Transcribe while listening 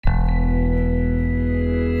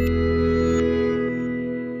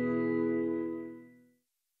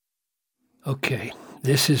Okay,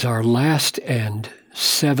 this is our last and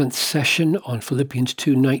seventh session on Philippians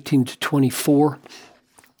 2:19 to 24.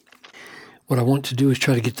 What I want to do is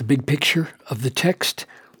try to get the big picture of the text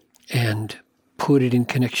and put it in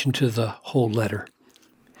connection to the whole letter.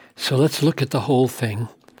 So let's look at the whole thing.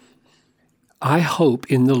 I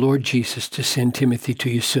hope in the Lord Jesus to send Timothy to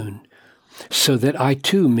you soon, so that I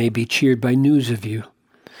too may be cheered by news of you.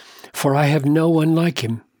 For I have no one like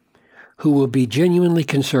him, who will be genuinely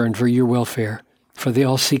concerned for your welfare, for they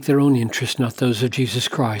all seek their own interests, not those of Jesus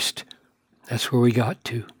Christ. That's where we got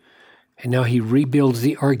to. And now he rebuilds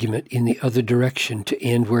the argument in the other direction to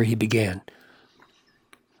end where he began.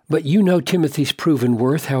 But you know Timothy's proven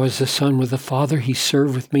worth, how as a son with a father he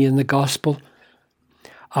served with me in the gospel.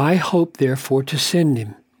 I hope, therefore, to send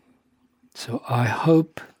him. So I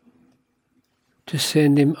hope to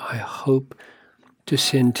send him. I hope to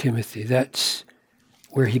send Timothy. That's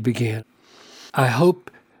where he began. I hope,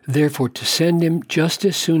 therefore, to send him just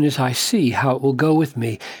as soon as I see how it will go with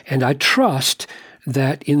me, and I trust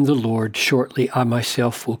that in the Lord shortly I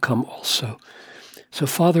myself will come also. So,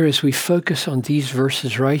 Father, as we focus on these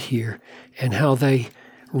verses right here and how they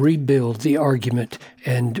rebuild the argument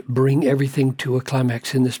and bring everything to a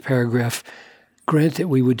climax in this paragraph, grant that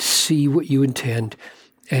we would see what you intend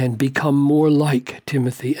and become more like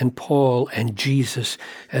Timothy and Paul and Jesus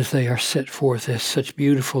as they are set forth as such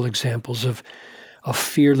beautiful examples of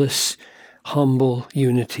fearless, humble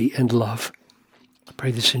unity and love. I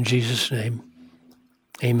pray this in Jesus' name.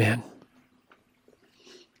 Amen.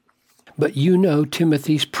 But you know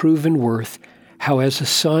Timothy's proven worth, how as a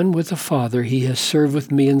son with a father he has served with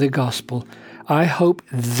me in the gospel. I hope,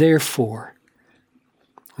 therefore.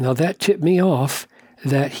 Now that tipped me off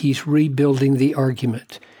that he's rebuilding the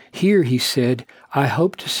argument. Here he said, I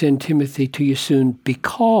hope to send Timothy to you soon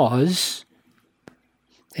because,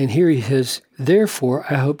 and here he says, therefore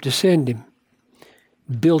I hope to send him,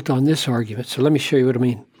 built on this argument. So let me show you what I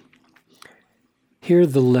mean. Here are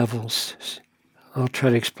the levels. I'll try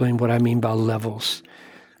to explain what I mean by levels.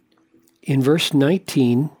 In verse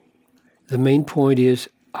 19, the main point is,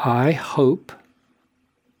 I hope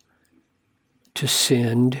to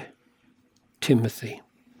send Timothy.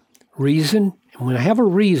 Reason, and when I have a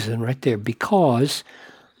reason right there, because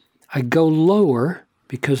I go lower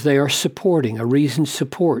because they are supporting. A reason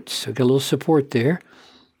supports. So I got a little support there.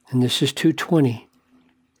 And this is 2:20.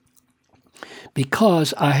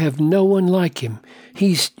 Because I have no one like him.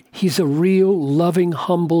 He's a real, loving,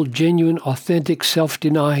 humble, genuine, authentic,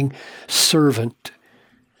 self-denying servant.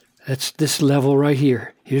 That's this level right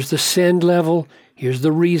here. Here's the send level. Here's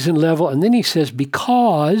the reason level. And then he says,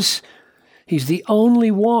 because he's the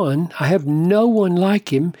only one, I have no one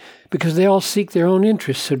like him, because they all seek their own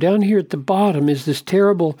interests. So down here at the bottom is this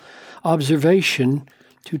terrible observation,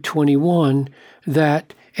 2:21,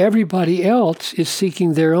 that everybody else is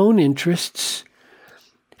seeking their own interests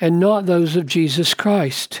and not those of Jesus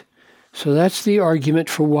Christ. So that's the argument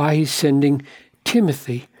for why he's sending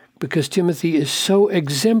Timothy, because Timothy is so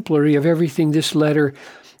exemplary of everything this letter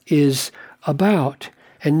is about.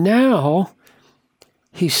 And now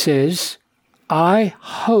he says, I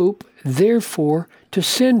hope, therefore, to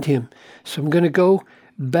send him. So I'm going to go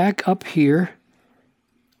back up here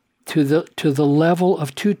to the level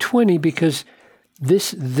of 2:20, because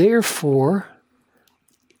this therefore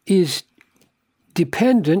is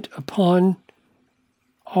dependent upon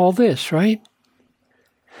all this, right?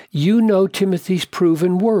 You know Timothy's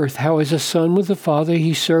proven worth, how as a son with the father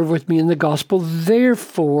he served with me in the gospel.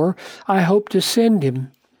 Therefore, I hope to send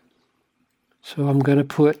him. So I'm going to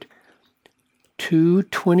put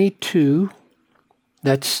 2:22.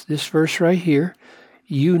 That's this verse right here.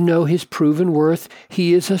 You know his proven worth.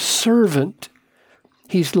 He is a servant.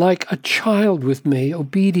 He's like a child with me,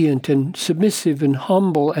 obedient and submissive and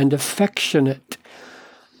humble and affectionate.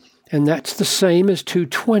 And that's the same as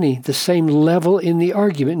 2:20, the same level in the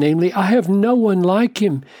argument, namely, I have no one like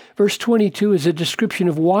him. Verse 22 is a description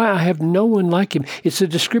of why I have no one like him. It's a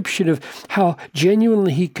description of how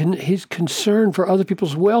genuinely he's concerned for other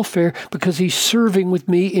people's welfare because he's serving with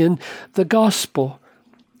me in the gospel.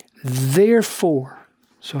 Therefore,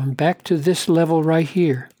 so I'm back to this level right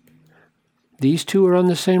here. These two are on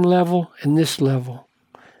the same level and this level.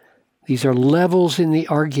 These are levels in the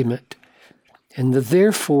argument. And the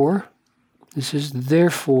therefore, this is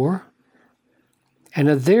therefore, and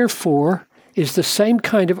a therefore is the same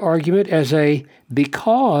kind of argument as a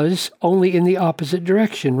because, only in the opposite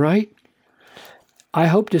direction, right? I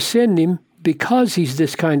hope to send him because he's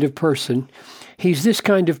this kind of person. He's this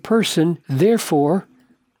kind of person, therefore,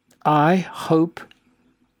 I hope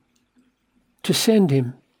to send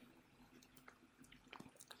him.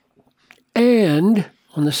 And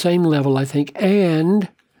on the same level, I think, and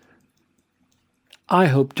I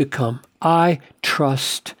hope to come. I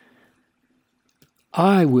trust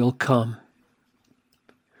I will come.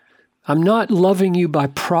 I'm not loving you by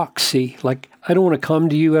proxy. Like, I don't want to come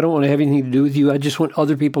to you. I don't want to have anything to do with you. I just want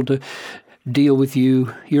other people to deal with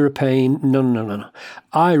you. You're a pain. No.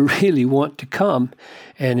 I really want to come.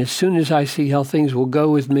 And as soon as I see how things will go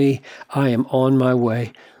with me, I am on my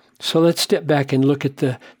way. So let's step back and look at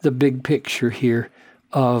the big picture here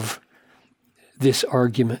of this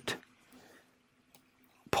argument.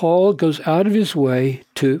 Paul goes out of his way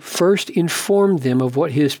to first inform them of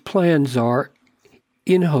what his plans are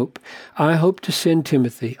in hope. I hope to send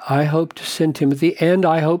Timothy. I hope to send Timothy, and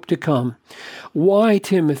I hope to come. Why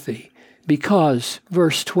Timothy? Because,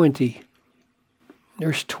 verse 20,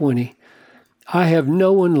 I have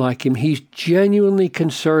no one like him. He's genuinely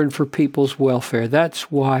concerned for people's welfare. That's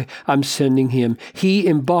why I'm sending him. He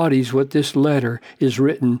embodies what this letter is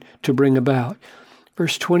written to bring about.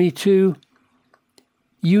 Verse 22,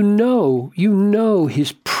 you know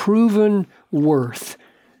his proven worth,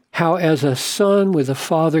 how as a son with a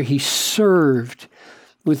father he served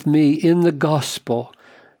with me in the gospel.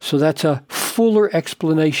 So that's a fuller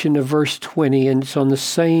explanation of verse 20, and it's on the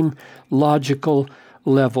same logical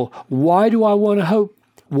level. Why do I want to hope?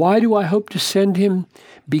 Why do I hope to send him?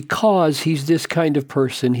 Because he's this kind of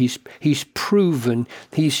person. He's proven,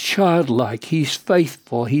 he's childlike, he's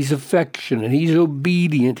faithful, he's affectionate, he's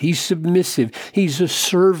obedient, he's submissive, he's a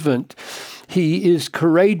servant. He is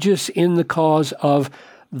courageous in the cause of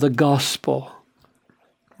the gospel.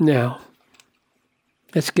 Now,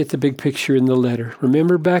 let's get the big picture in the letter.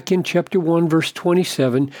 Remember back in chapter 1, verse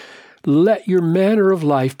 27, let your manner of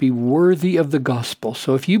life be worthy of the gospel.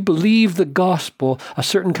 So if you believe the gospel, a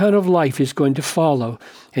certain kind of life is going to follow.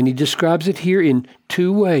 And he describes it here in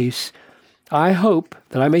two ways. I hope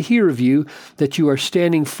that I may hear of you that you are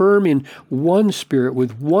standing firm in one spirit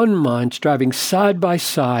with one mind, striving side by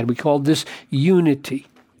side. We call this unity.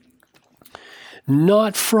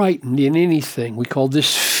 Not frightened in anything. We call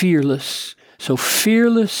this fearless. So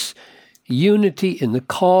fearless unity in the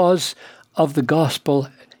cause of the gospel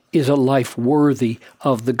is a life worthy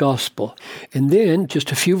of the gospel. And then,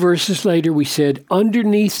 just a few verses later, we said,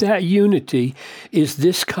 underneath that unity is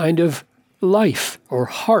this kind of life or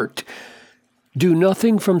heart. Do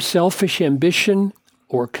nothing from selfish ambition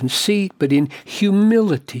or conceit, but in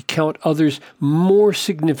humility count others more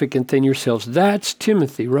significant than yourselves. That's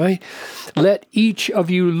Timothy, right? Let each of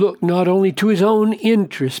you look not only to his own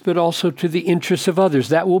interests, but also to the interests of others.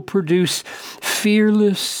 That will produce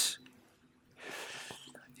fearless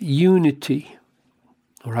unity,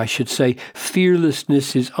 or I should say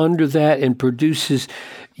fearlessness is under that and produces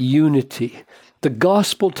unity. The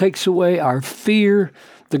gospel takes away our fear.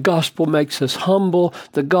 The gospel makes us humble.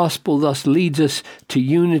 The gospel thus leads us to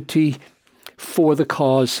unity for the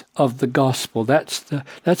cause of the gospel. That's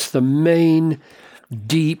the main,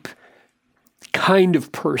 deep kind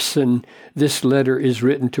of person this letter is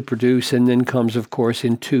written to produce. And then comes, of course,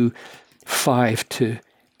 in 2:5-8,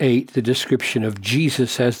 the description of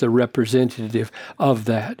Jesus as the representative of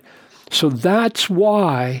that. So that's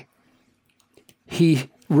why he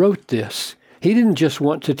wrote this. He didn't just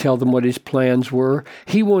want to tell them what his plans were.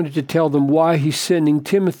 He wanted to tell them why he's sending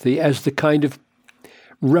Timothy as the kind of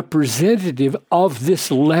representative of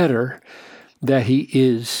this letter that he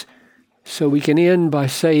is. So we can end by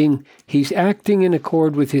saying he's acting in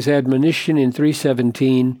accord with his admonition in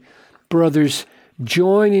 3:17. Brothers,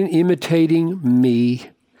 join in imitating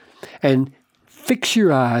me and fix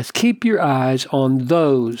your eyes, keep your eyes on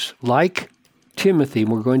those like Timothy.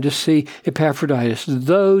 We're going to see Epaphroditus,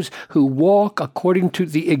 those who walk according to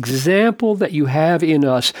the example that you have in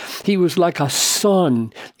us. He was like a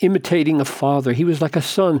son imitating a father. He was like a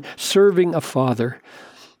son serving a father.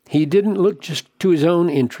 He didn't look just to his own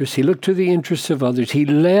interests. He looked to the interests of others. He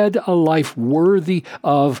led a life worthy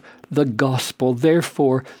of the gospel.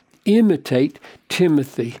 Therefore, imitate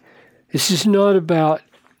Timothy. This is not about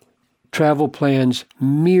travel plans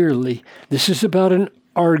merely. This is about an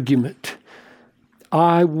argument.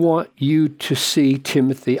 I want you to see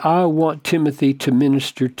Timothy. I want Timothy to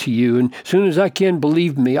minister to you. And as soon as I can,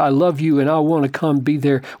 believe me, I love you and I want to come be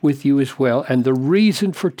there with you as well. And the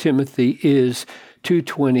reason for Timothy is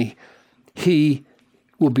 2:20. He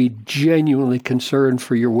will be genuinely concerned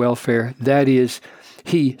for your welfare. That is,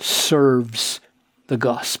 he serves the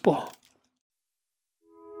gospel.